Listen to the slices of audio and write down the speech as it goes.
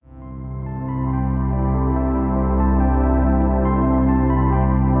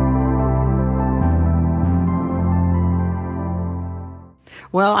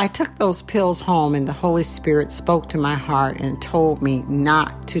Well, I took those pills home and the Holy Spirit spoke to my heart and told me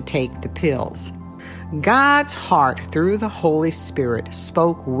not to take the pills. God's heart through the Holy Spirit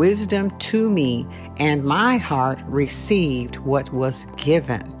spoke wisdom to me, and my heart received what was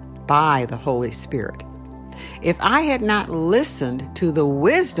given by the Holy Spirit. If I had not listened to the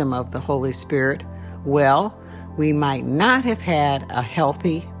wisdom of the Holy Spirit, well, we might not have had a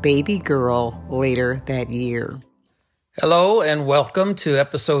healthy baby girl later that year. Hello and welcome to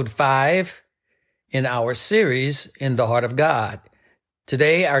episode 5 in our series, In the Heart of God.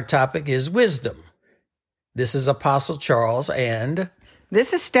 Today our topic is wisdom. This is Apostle Charles and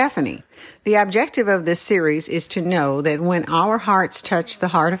this is Stephanie. The objective of this series is to know that when our hearts touch the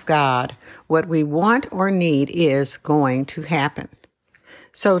heart of God, what we want or need is going to happen.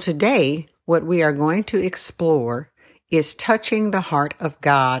 So today, what we are going to explore is touching the heart of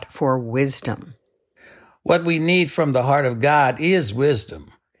God for wisdom. What we need from the heart of God is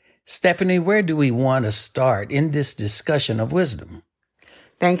wisdom. Stephanie, where do we want to start in this discussion of wisdom?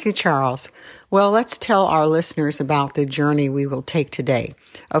 Thank you, Charles. Well, let's tell our listeners about the journey we will take today.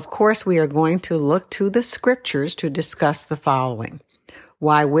 Of course, we are going to look to the scriptures to discuss the following: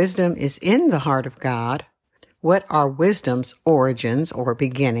 why wisdom is in the heart of God, what are wisdom's origins or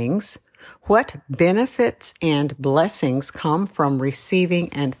beginnings, what benefits and blessings come from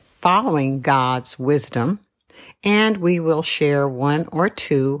receiving and following God's wisdom, and we will share one or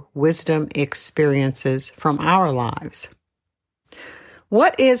two wisdom experiences from our lives.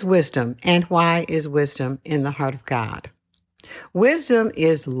 What is wisdom and why is wisdom in the heart of God? Wisdom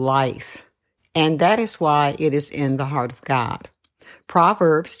is life, and that is why it is in the heart of God.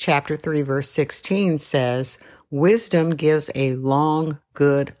 Proverbs chapter 3 verse 16 says, "Wisdom gives a long,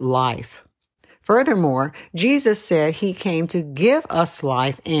 good life." Furthermore, Jesus said he came to give us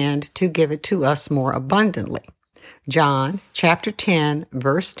life and to give it to us more abundantly. John chapter 10,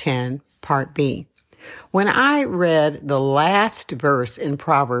 verse 10, part B. When I read the last verse in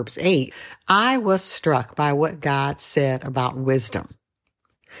Proverbs 8, I was struck by what God said about wisdom.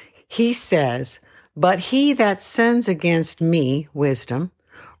 He says, "But he that sins against me, wisdom,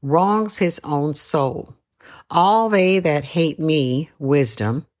 wrongs his own soul. All they that hate me,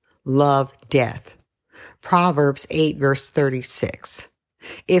 wisdom, love death." Proverbs 8 verse 36.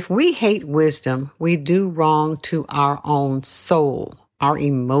 If we hate wisdom, we do wrong to our own soul, our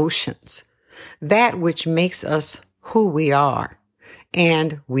emotions, that which makes us who we are,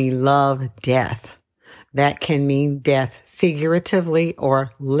 and we love death. That can mean death figuratively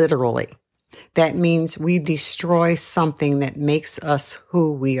or literally. That means we destroy something that makes us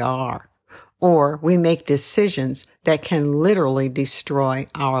who we are, or we make decisions that can literally destroy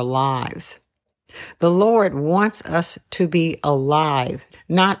our lives. The Lord wants us to be alive,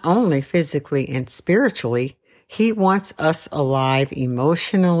 not only physically and spiritually. He wants us alive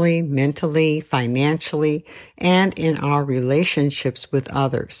emotionally, mentally, financially, and in our relationships with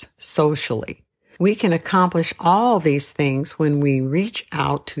others, socially. We can accomplish all these things when we reach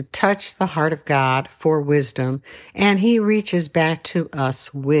out to touch the heart of God for wisdom, and He reaches back to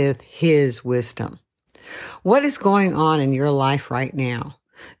us with His wisdom. What is going on in your life right now?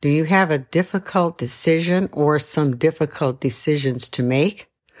 Do you have a difficult decision or some difficult decisions to make?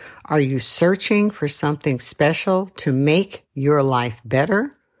 Are you searching for something special to make your life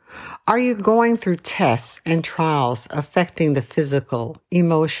better? Are you going through tests and trials affecting the physical,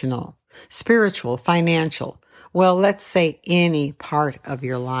 emotional, spiritual, financial, well, let's say any part of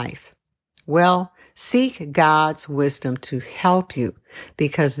your life? Well, seek God's wisdom to help you,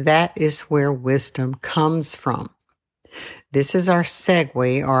 because that is where wisdom comes from. This is our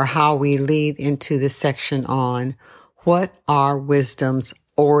segue, or how we lead into the section on what are wisdom's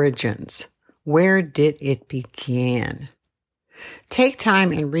origins. Where did it begin? Take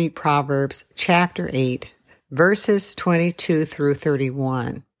time and read Proverbs chapter 8, verses 22 through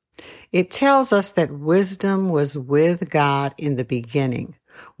 31. It tells us that wisdom was with God in the beginning.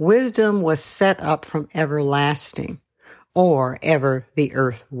 Wisdom was set up from everlasting, or ever the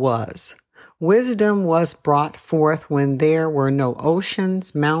earth was. Wisdom was brought forth when there were no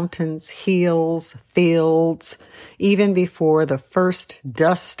oceans, mountains, hills, fields, even before the first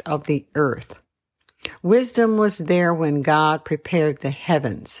dust of the earth. Wisdom was there when God prepared the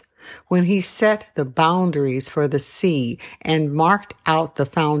heavens, when He set the boundaries for the sea and marked out the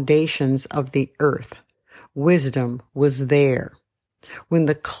foundations of the earth. Wisdom was there. When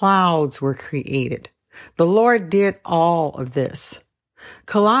the clouds were created, the Lord did all of this.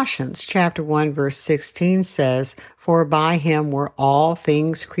 Colossians chapter 1 verse 16 says, "For by Him were all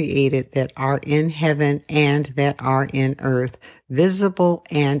things created that are in heaven and that are in earth, visible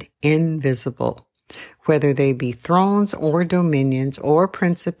and invisible, whether they be thrones or dominions or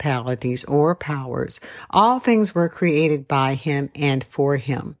principalities or powers. All things were created by him and for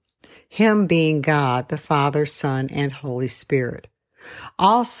him. Him being God, the Father, Son, and Holy Spirit.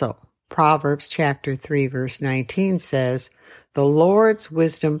 Also, Proverbs chapter 3, verse 19 says, "The Lord's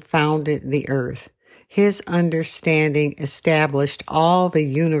wisdom founded the earth. His understanding established all the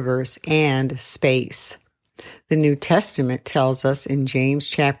universe and space." The New Testament tells us in James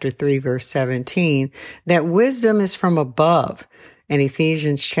chapter 3, verse 17, that wisdom is from above. And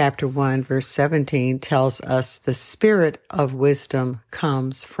Ephesians chapter 1, verse 17 tells us the spirit of wisdom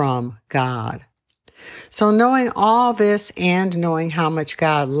comes from God. So knowing all this and knowing how much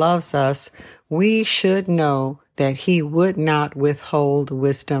God loves us, we should know that he would not withhold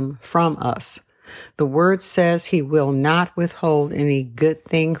wisdom from us. The word says he will not withhold any good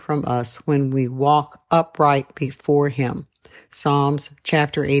thing from us when we walk upright before him. Psalms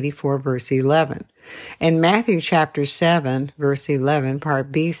chapter 84, verse 11. And Matthew chapter 7, verse 11,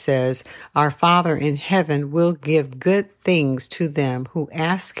 part B says, "Our Father in heaven will give good things to them who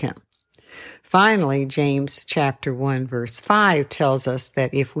ask him." Finally, James chapter 1, verse 5 tells us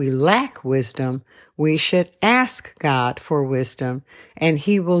that if we lack wisdom, we should ask God for wisdom, and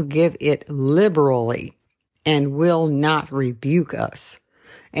he will give it liberally and will not rebuke us,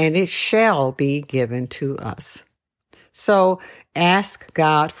 and it shall be given to us. So ask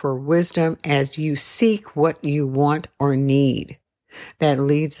God for wisdom as you seek what you want or need. That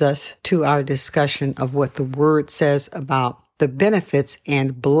leads us to our discussion of what the word says about the benefits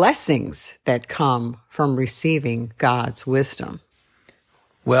and blessings that come from receiving God's wisdom.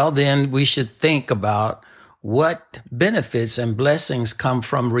 Well, then we should think about what benefits and blessings come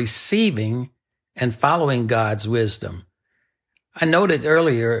from receiving and following God's wisdom. I noted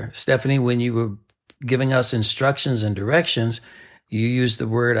earlier, Stephanie, when you were giving us instructions and directions, you used the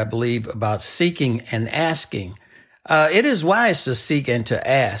word, I believe, about seeking and asking. It is wise to seek and to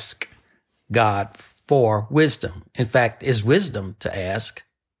ask God for wisdom. In fact, it's wisdom to ask.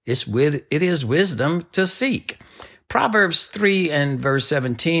 It is wisdom to seek. Proverbs 3 and verse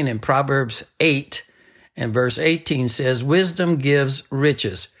 17 and Proverbs 8 and verse 18 says, "Wisdom gives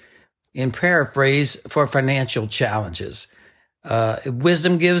riches." In paraphrase, for financial challenges.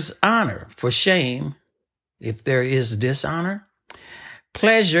 Wisdom gives honor for shame, if there is dishonor,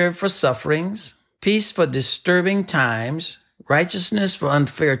 pleasure for sufferings, peace for disturbing times, righteousness for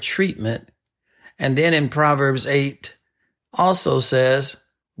unfair treatment. And then in Proverbs 8 also says,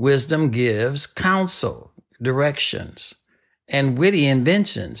 wisdom gives counsel, directions, and witty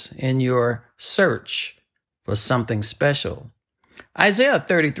inventions in your search for something special. Isaiah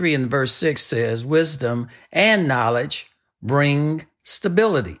 33 and verse 6 says, "Wisdom and knowledge bring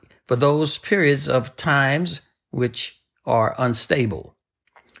stability for those periods of times which are unstable."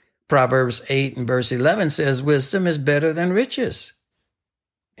 Proverbs 8 and verse 11 says, "Wisdom is better than riches."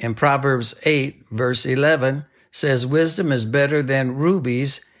 And Proverbs 8 verse 11 says, "Wisdom is better than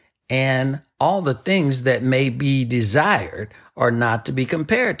rubies, and all the things that may be desired are not to be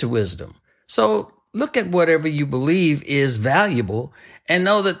compared to wisdom." So look at whatever you believe is valuable and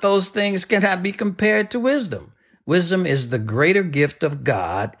know that those things cannot be compared to wisdom. Wisdom is the greater gift of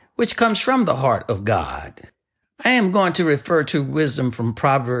God, which comes from the heart of God. I am going to refer to wisdom from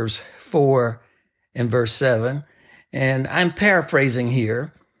Proverbs 4 and verse 7, and I'm paraphrasing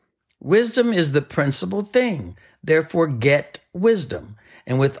here. "Wisdom is the principal thing. Therefore get wisdom,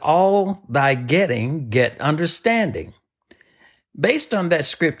 and with all thy getting, get understanding." Based on that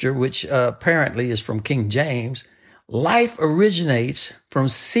scripture, which apparently is from King James, life originates from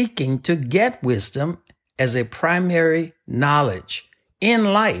seeking to get wisdom as a primary knowledge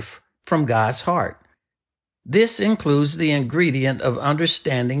in life from God's heart. This includes the ingredient of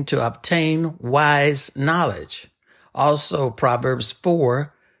understanding to obtain wise knowledge. Also, Proverbs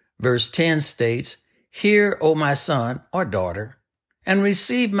 4 verse 10 states, "Hear, O my son or daughter, and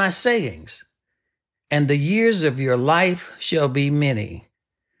receive my sayings, and the years of your life shall be many."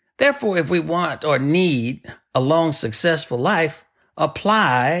 Therefore, if we want or need a long, successful life,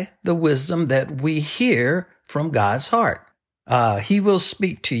 apply the wisdom that we hear from God's heart. He will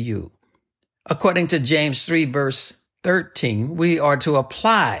speak to you. According to James 3 verse 13, we are to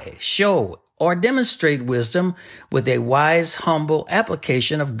apply, show, or demonstrate wisdom with a wise, humble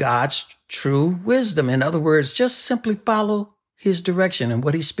application of God's true wisdom. In other words, just simply follow his direction and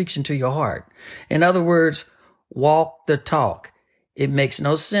what he speaks into your heart. In other words, walk the talk. It makes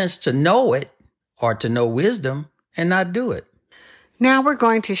no sense to know it or to know wisdom and not do it. Now we're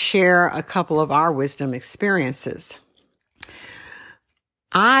going to share a couple of our wisdom experiences.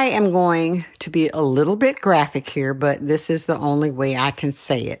 I am going to be a little bit graphic here, but this is the only way I can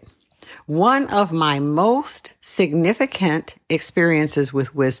say it. One of my most significant experiences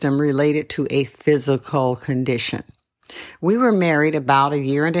with wisdom related to a physical condition. We were married about 1.5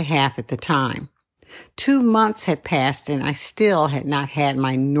 years at the time. 2 months had passed and I still had not had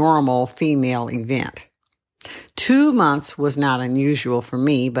my normal female event. 2 months was not unusual for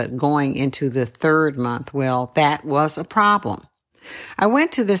me, but going into the 3rd month, well, that was a problem. I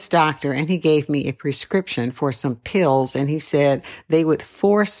went to this doctor and he gave me a prescription for some pills and he said they would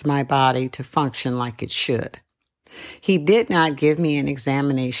force my body to function like it should. He did not give me an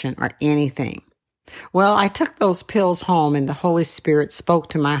examination or anything. Well, I took those pills home and the Holy Spirit spoke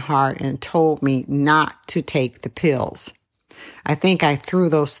to my heart and told me not to take the pills. I think I threw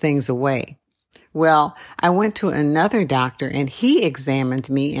those things away. Well, I went to another doctor and he examined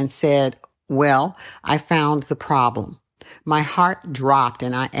me and said, well, I found the problem. My heart dropped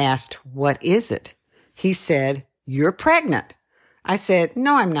and I asked, what is it? He said, you're pregnant. I said,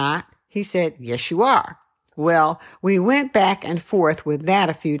 no, I'm not. He said, yes, you are. Well, we went back and forth with that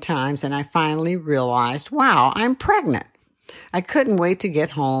a few times and I finally realized, wow, I'm pregnant. I couldn't wait to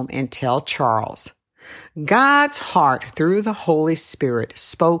get home and tell Charles. God's heart through the Holy Spirit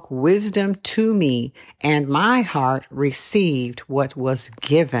spoke wisdom to me and my heart received what was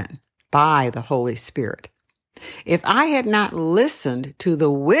given by the Holy Spirit. If I had not listened to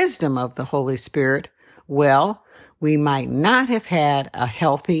the wisdom of the Holy Spirit, well, we might not have had a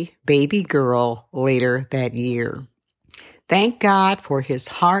healthy baby girl later that year. Thank God for his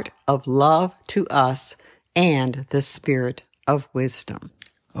heart of love to us and the spirit of wisdom.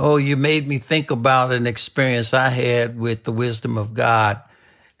 Oh, you made me think about an experience I had with the wisdom of God,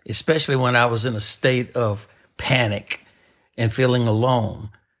 especially when I was in a state of panic and feeling alone.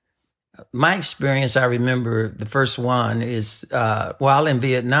 My experience, I remember the first one is while in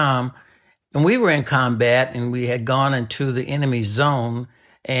Vietnam, and we were in combat and we had gone into the enemy zone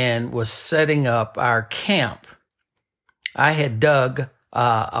and was setting up our camp. I had dug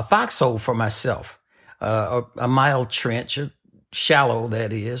a foxhole for myself, a mile trench, shallow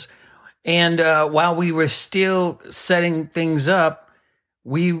that is. And while we were still setting things up,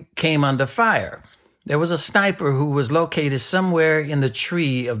 we came under fire. There was a sniper who was located somewhere in the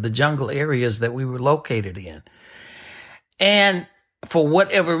tree of the jungle areas that we were located in. And for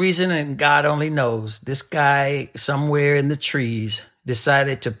whatever reason, and God only knows, this guy somewhere in the trees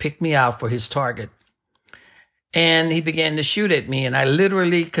decided to pick me out for his target. And he began to shoot at me, and I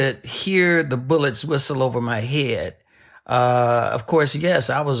literally could hear the bullets whistle over my head. Of course, yes,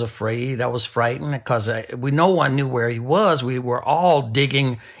 I was afraid. I was frightened because no one knew where he was. We were all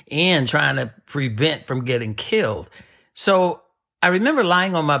digging in, trying to prevent from getting killed. So I remember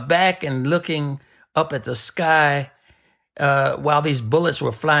lying on my back and looking up at the sky while these bullets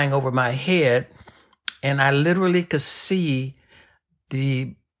were flying over my head. And I literally could see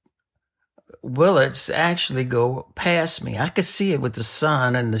the bullets actually go past me. I could see it with the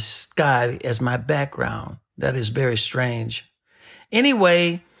sun and the sky as my background. That is very strange.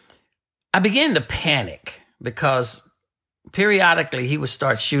 Anyway, I began to panic because periodically he would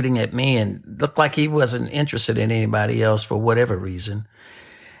start shooting at me and looked like he wasn't interested in anybody else for whatever reason.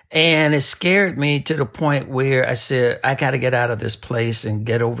 And it scared me to the point where I said, I got to get out of this place and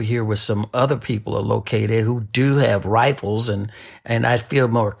get over here where some other people are located who do have rifles. And I feel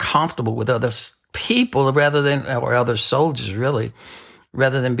more comfortable with other people or other soldiers really,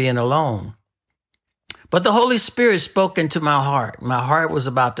 rather than being alone. But the Holy Spirit spoke into my heart. My heart was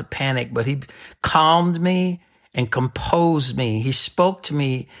about to panic, but he calmed me and composed me. He spoke to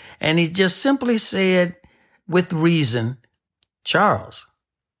me and he just simply said with reason, Charles,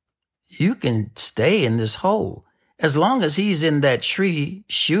 you can stay in this hole. As long as he's in that tree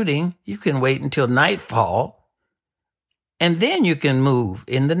shooting, you can wait until nightfall and then you can move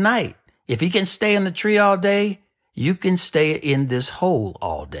in the night. If he can stay in the tree all day, you can stay in this hole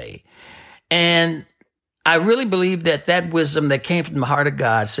all day. And I really believe that wisdom that came from the heart of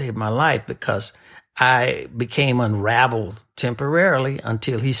God saved my life because I became unraveled temporarily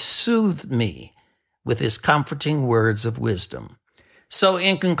until he soothed me with his comforting words of wisdom. So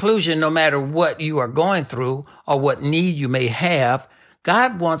in conclusion, no matter what you are going through or what need you may have,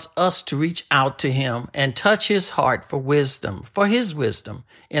 God wants us to reach out to him and touch his heart for wisdom, for his wisdom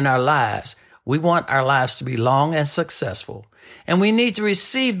in our lives. We want our lives to be long and successful. And we need to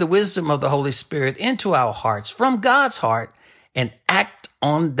receive the wisdom of the Holy Spirit into our hearts from God's heart and act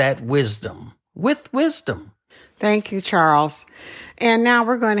on that wisdom with wisdom. Thank you, Charles. And now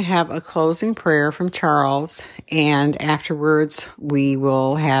we're going to have a closing prayer from Charles. And afterwards, we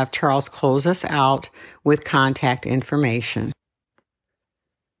will have Charles close us out with contact information.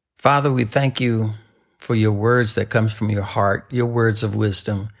 Father, we thank you for your words that comes from your heart, your words of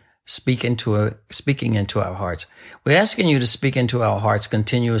wisdom. speaking into our hearts. We're asking you to speak into our hearts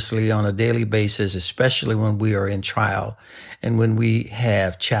continuously on a daily basis, especially when we are in trial and when we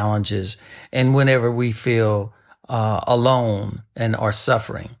have challenges and whenever we feel alone and are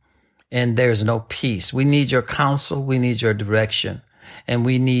suffering and there's no peace. We need your counsel. We need your direction, and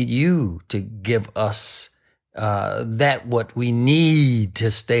we need you to give us what we need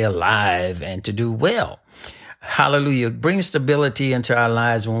to stay alive and to do well. Hallelujah. Bring stability into our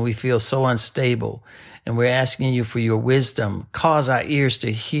lives when we feel so unstable. And we're asking you for your wisdom. Cause our ears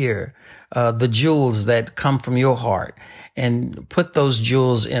to hear the jewels that come from your heart, and put those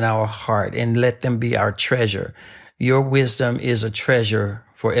jewels in our heart and let them be our treasure. Your wisdom is a treasure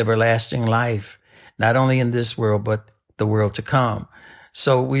for everlasting life, not only in this world, but the world to come.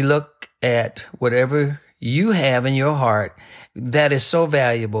 So we look at whatever you have in your heart that is so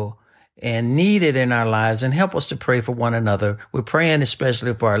valuable and needed in our lives, and help us to pray for one another. We're praying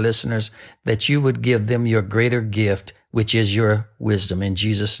especially for our listeners that you would give them your greater gift, which is your wisdom. In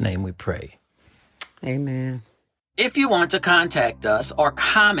Jesus' name we pray. Amen. If you want to contact us or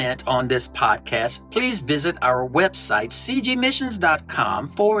comment on this podcast, please visit our website,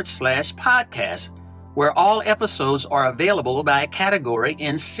 cgmissions.com/podcast, where all episodes are available by category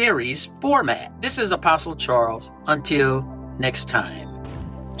in series format. This is Apostle Charles. Until next time.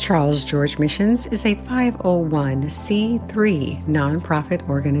 Charles George Missions is a 501c3 nonprofit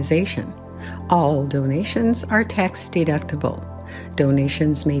organization. All donations are tax deductible.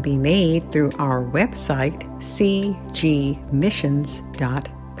 Donations may be made through our website,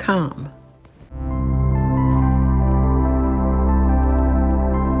 cgmissions.com.